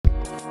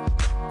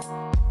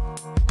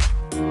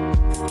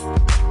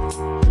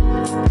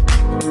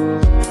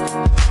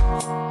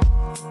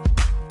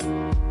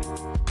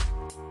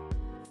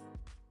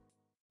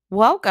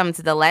Welcome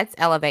to the Let's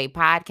Elevate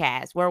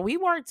podcast, where we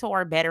work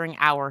toward bettering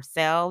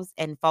ourselves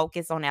and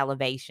focus on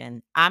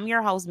elevation. I'm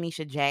your host,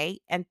 Misha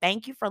J, and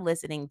thank you for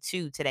listening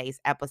to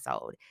today's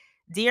episode.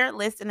 Dear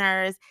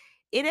listeners,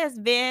 it has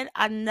been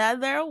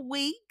another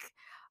week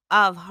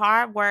of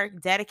hard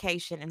work,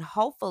 dedication, and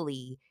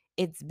hopefully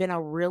it's been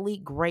a really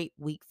great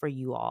week for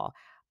you all.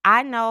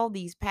 I know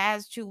these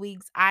past 2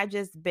 weeks, I've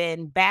just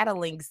been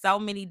battling so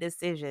many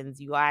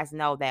decisions. You guys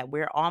know that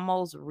we're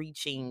almost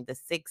reaching the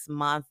 6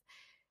 month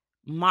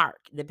mark,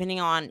 depending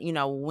on,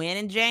 when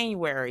in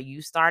January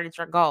you started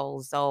your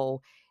goals.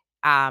 So,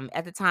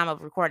 at the time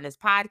of recording this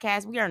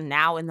podcast, we are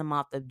now in the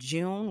month of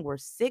June. We're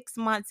 6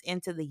 months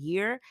into the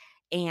year.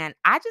 And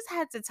I just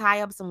had to tie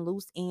up some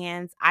loose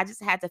ends. I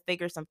just had to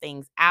figure some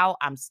things out.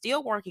 I'm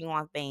still working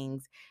on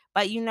things,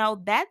 but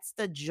that's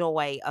the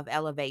joy of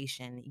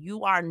elevation.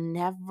 You are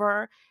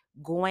never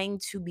going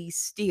to be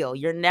still.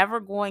 You're never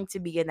going to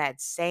be in that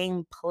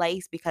same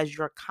place because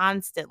you're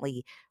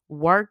constantly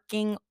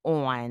working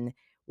on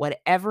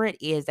whatever it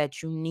is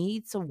that you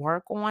need to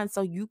work on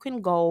so you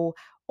can go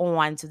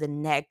on to the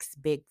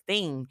next big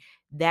thing.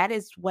 That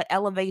is what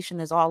elevation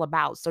is all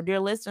about. So,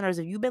 dear listeners,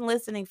 if you've been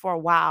listening for a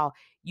while,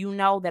 you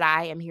know that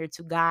I am here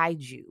to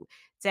guide you,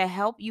 to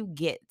help you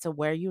get to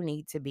where you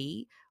need to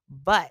be.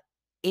 But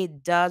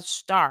it does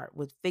start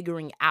with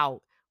figuring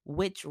out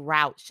which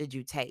route should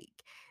you take.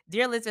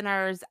 Dear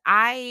listeners,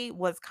 I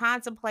was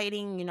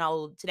contemplating,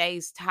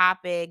 today's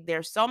topic.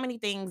 There's so many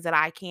things that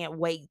I can't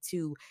wait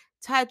to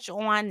touch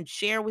on and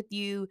share with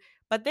you.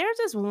 But there's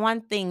just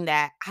one thing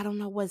that I don't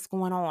know what's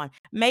going on.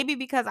 Maybe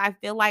because I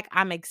feel like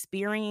I'm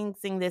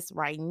experiencing this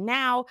right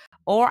now,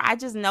 or I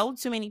just know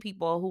too many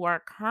people who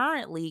are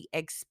currently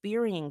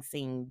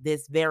experiencing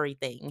this very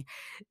thing.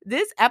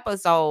 This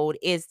episode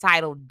is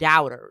titled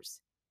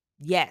Doubters.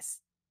 Yes,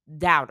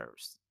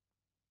 doubters.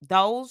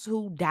 Those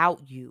who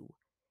doubt you,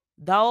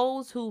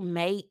 those who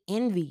may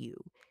envy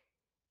you.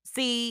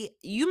 See,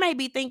 you may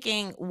be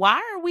thinking,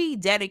 why are we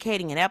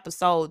dedicating an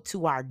episode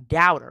to our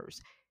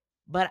doubters?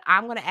 But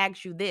I'm going to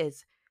ask you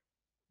this,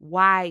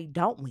 why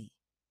don't we?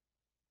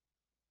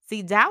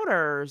 See,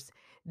 doubters,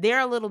 they're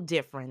a little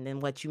different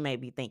than what you may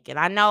be thinking.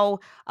 I know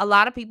a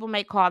lot of people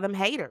may call them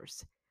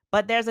haters,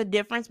 but there's a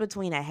difference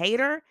between a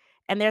hater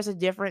and there's a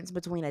difference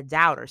between a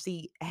doubter.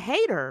 See,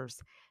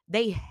 haters,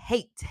 they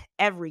hate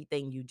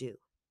everything you do,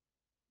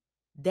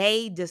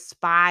 they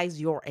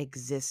despise your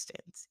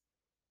existence.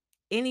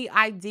 Any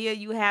idea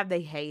you have,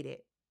 they hate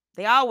it.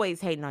 They always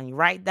hating on you,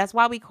 right? That's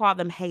why we call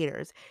them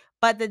haters.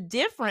 But the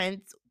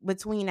difference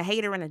between a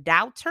hater and a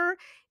doubter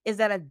is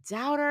that a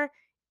doubter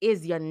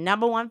is your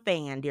number one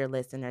fan, dear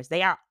listeners.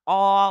 They are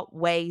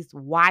always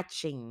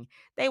watching.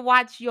 They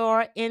watch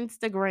your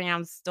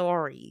Instagram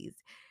stories.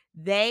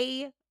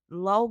 They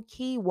low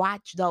key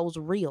watch those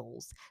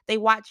reels. They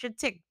watch your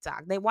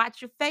TikTok. They watch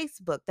your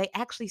Facebook. They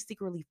actually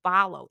secretly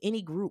follow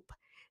any group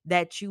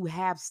that you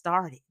have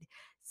started.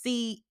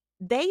 See,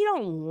 they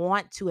don't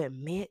want to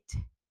admit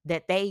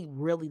that they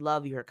really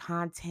love your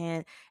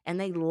content and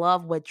they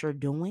love what you're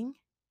doing.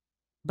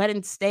 But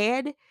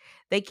instead,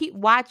 they keep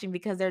watching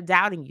because they're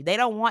doubting you. They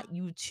don't want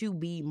you to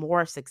be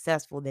more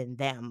successful than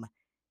them.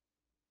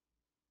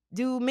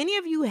 Do many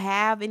of you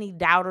have any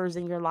doubters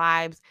in your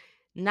lives?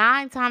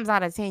 9 times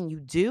out of 10,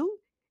 you do.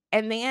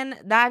 And then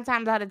 9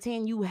 times out of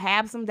 10, you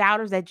have some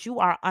doubters that you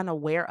are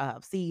unaware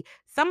of. See,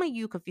 some of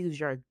you confuse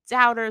your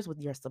doubters with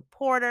your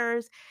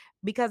supporters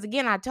because,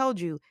 again, I told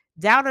you,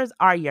 doubters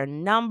are your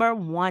number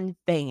one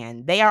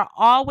fan. They are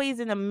always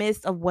in the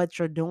midst of what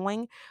you're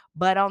doing,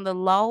 but on the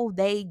low,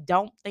 they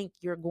don't think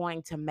you're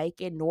going to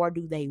make it, nor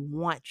do they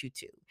want you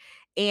to.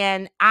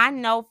 And I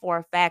know for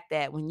a fact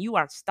that when you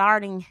are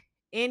starting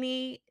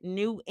any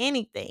new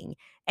anything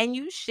and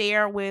you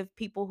share with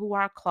people who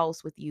are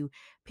close with you,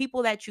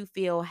 people that you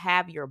feel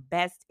have your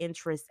best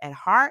interests at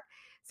heart,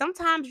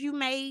 sometimes you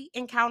may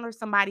encounter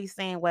somebody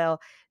saying, well,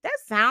 that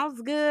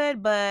sounds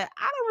good, but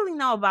I don't really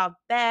know about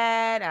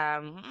that.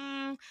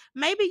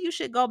 Maybe you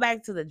should go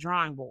back to the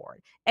drawing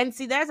board. And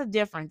see, there's a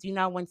difference.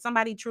 When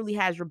somebody truly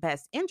has your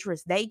best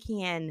interest, they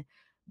can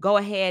go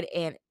ahead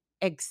and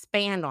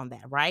expand on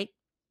that, right?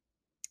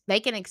 They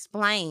can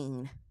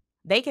explain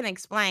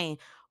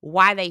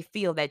why they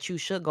feel that you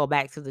should go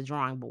back to the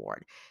drawing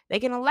board. They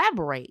can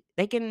elaborate.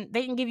 They can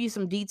give you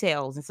some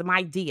details and some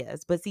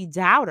ideas. But see,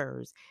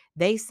 doubters,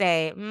 they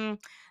say,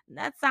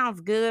 that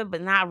sounds good,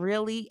 but not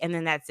really. And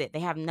then that's it. They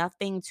have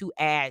nothing to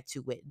add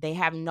to it. They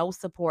have no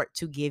support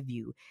to give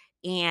you.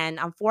 And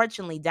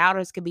unfortunately,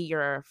 doubters could be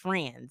your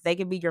friends. They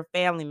could be your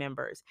family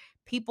members,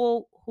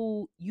 people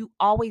who you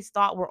always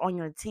thought were on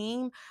your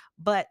team,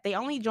 but they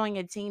only join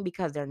your team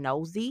because they're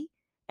nosy,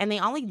 and they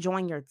only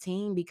join your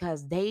team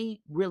because they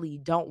really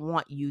don't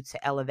want you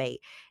to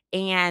elevate.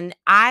 And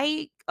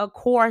of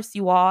course,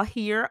 you all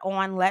here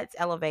on Let's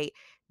Elevate,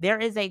 there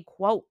is a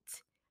quote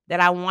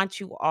that I want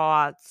you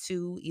all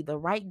to either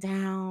write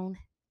down,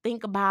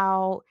 think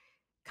about,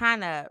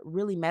 kind of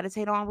really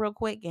meditate on real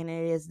quick. And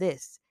it is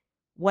this: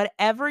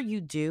 whatever you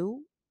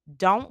do,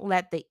 don't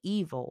let the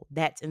evil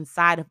that's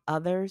inside of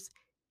others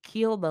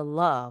kill the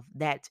love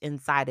that's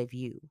inside of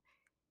you.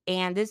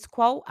 And this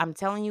quote, I'm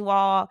telling you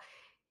all,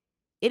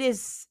 it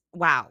is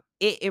wow.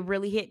 It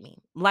really hit me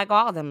like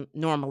all of them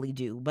normally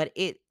do, but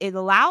it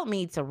allowed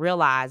me to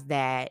realize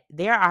that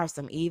there are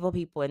some evil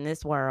people in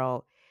this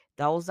world.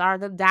 Those are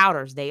the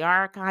doubters. They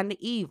are kind of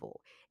evil.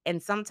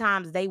 And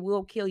sometimes they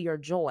will kill your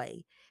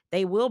joy.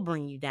 They will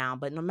bring you down,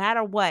 but no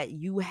matter what,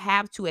 you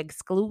have to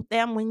exclude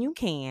them when you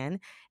can,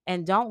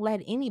 and don't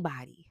let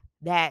anybody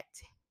that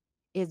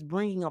is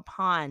bringing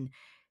upon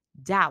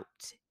doubt,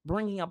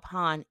 bringing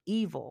upon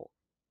evil,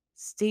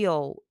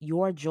 steal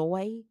your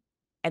joy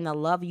and the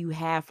love you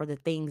have for the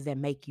things that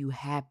make you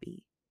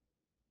happy.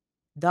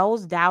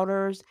 Those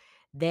doubters,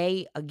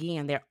 they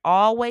again, they're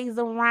always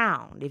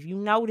around. If you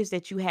notice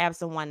that you have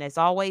someone that's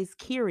always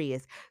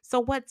curious,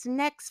 so what's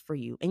next for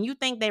you? And you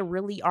think they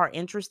really are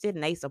interested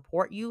and they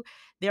support you,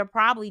 they're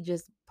probably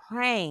just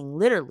preying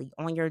literally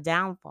on your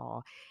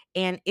downfall.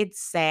 And it's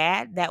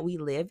sad that we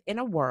live in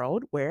a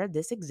world where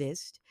this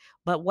exists.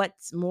 But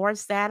what's more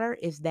sadder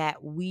is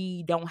that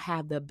we don't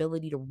have the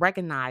ability to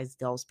recognize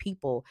those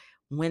people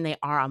when they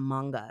are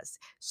among us.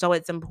 So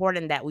it's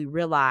important that we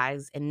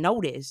realize and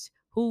notice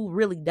who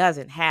really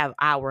doesn't have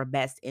our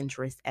best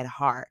interest at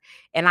heart.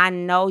 And I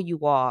know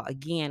you all,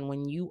 again,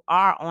 when you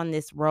are on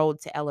this road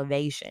to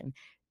elevation,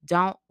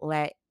 don't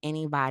let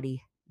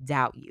anybody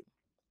doubt you.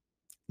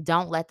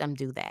 Don't let them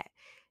do that.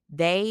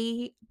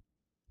 They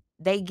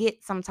they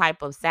get some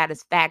type of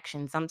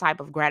satisfaction, some type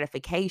of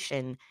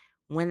gratification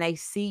when they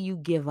see you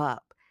give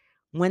up.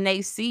 When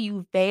they see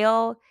you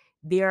fail,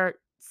 they're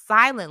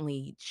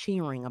silently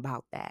cheering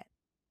about that.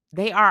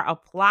 They are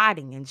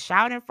applauding and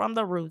shouting from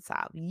the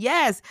rooftop.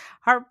 Yes,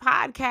 her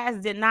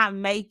podcast did not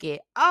make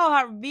it. Oh,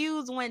 her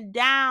views went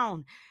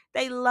down.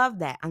 They love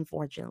that,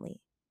 unfortunately.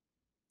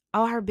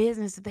 Oh, her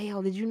business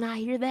failed. Did you not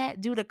hear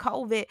that? Due to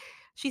COVID,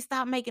 she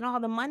stopped making all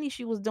the money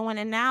she was doing,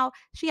 and now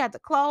she had to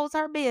close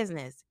her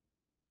business.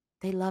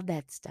 They love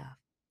that stuff.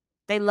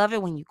 They love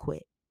it when you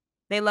quit.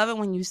 They love it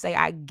when you say,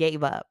 I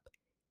gave up.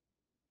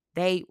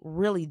 They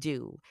really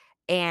do.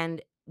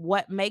 And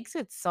what makes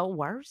it so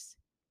worse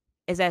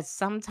is that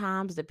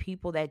sometimes the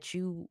people that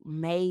you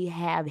may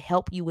have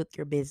help you with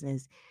your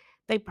business,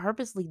 they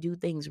purposely do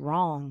things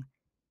wrong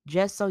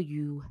just so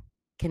you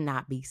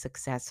cannot be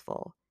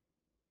successful.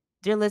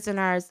 Dear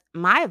listeners,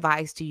 my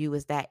advice to you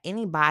is that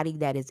anybody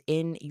that is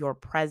in your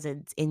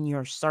presence, in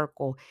your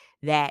circle,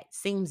 that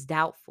seems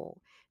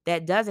doubtful,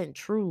 that doesn't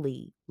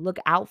truly look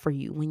out for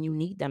you when you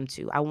need them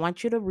to, I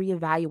want you to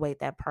reevaluate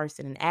that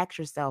person and ask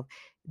yourself,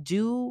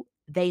 do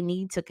they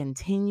need to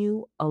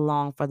continue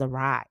along for the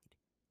ride?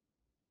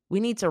 We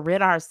need to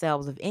rid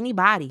ourselves of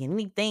anybody and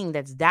anything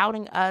that's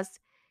doubting us,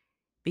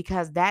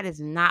 because that is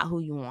not who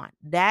you want.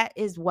 That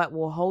is what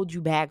will hold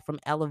you back from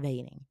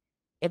elevating.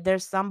 If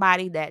there's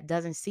somebody that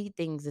doesn't see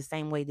things the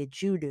same way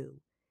that you do,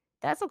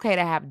 that's okay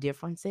to have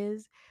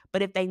differences.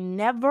 But if they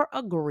never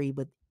agree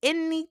with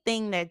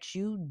anything that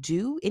you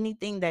do,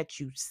 anything that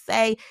you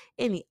say,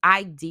 any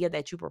idea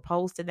that you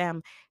propose to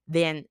them,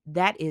 then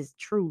that is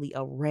truly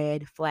a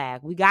red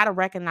flag. We got to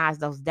recognize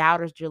those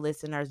doubters, dear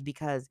listeners,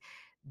 because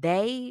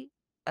they,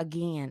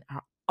 again,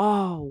 are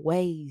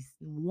always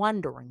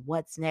wondering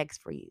what's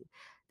next for you.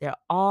 They're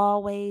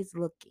always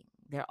looking.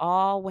 They're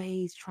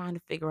always trying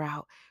to figure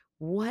out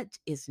what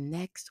is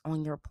next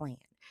on your plan.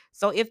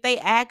 So if they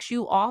ask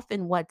you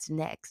often what's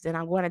next, then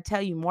I'm going to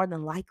tell you more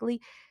than likely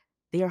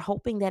they're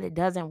hoping that it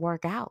doesn't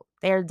work out.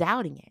 They're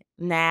doubting it.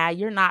 Nah,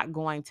 you're not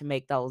going to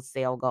make those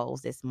sale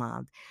goals this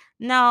month.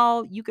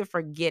 No, you can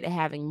forget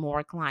having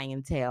more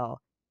clientele.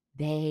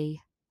 They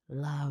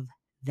love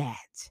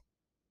that.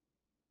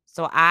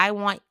 So I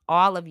want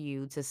all of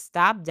you to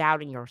stop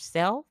doubting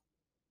yourself,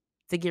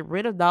 to get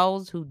rid of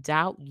those who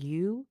doubt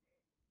you,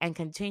 and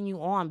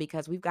continue on,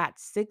 because we've got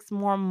 6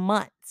 more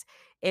months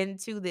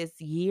into this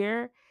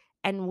year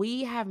and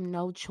we have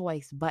no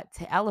choice but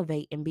to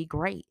elevate and be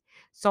great.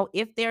 So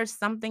if there's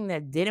something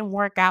that didn't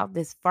work out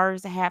this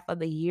first half of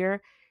the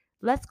year,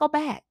 let's go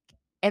back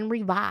and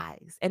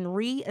revise and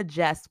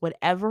readjust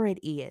whatever it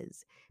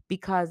is,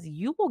 because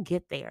you will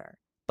get there,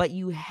 but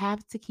you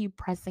have to keep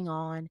pressing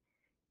on.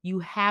 You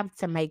have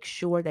to make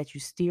sure that you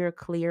steer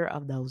clear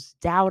of those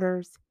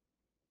doubters,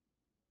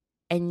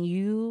 and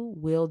you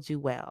will do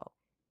well.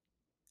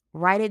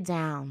 Write it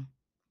down,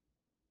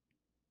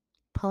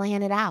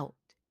 plan it out,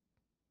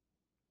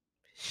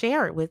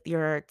 share it with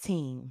your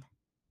team.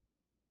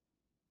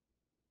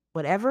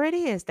 Whatever it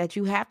is that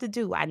you have to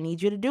do, I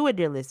need you to do it,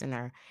 dear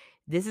listener.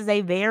 This is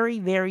a very,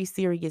 very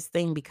serious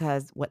thing,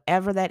 because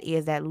whatever that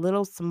is, that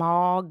little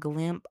small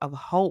glimpse of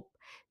hope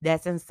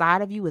that's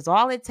inside of you is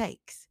all it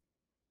takes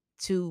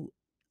to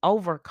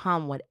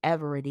overcome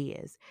whatever it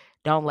is.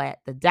 Don't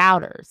let the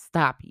doubters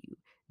stop you.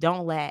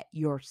 Don't let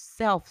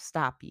yourself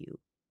stop you.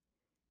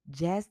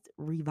 Just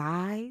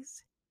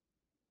revise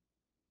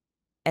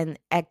and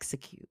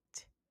execute.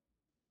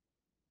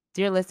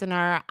 Dear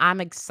listener,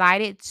 I'm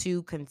excited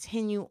to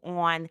continue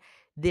on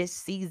this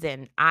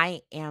season.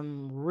 I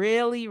am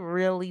really,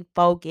 really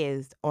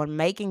focused on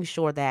making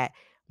sure that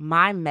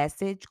My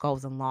message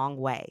goes a long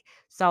way.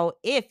 So,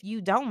 if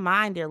you don't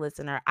mind, dear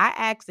listener, I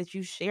ask that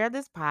you share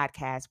this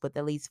podcast with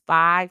at least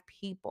 5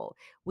 people.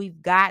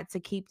 We've got to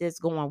keep this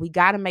going. We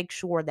got to make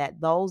sure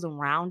that those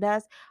around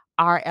us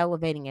are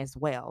elevating as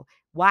well.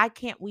 Why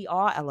can't we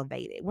all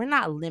elevate it? We're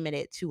not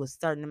limited to a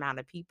certain amount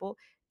of people.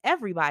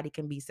 Everybody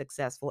can be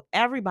successful.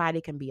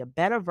 Everybody can be a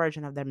better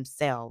version of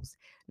themselves,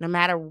 no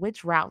matter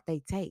which route they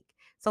take.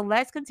 So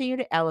let's continue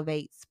to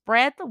elevate,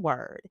 spread the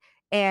word.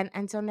 And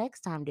until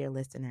next time, dear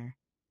listener,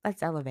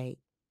 let's elevate.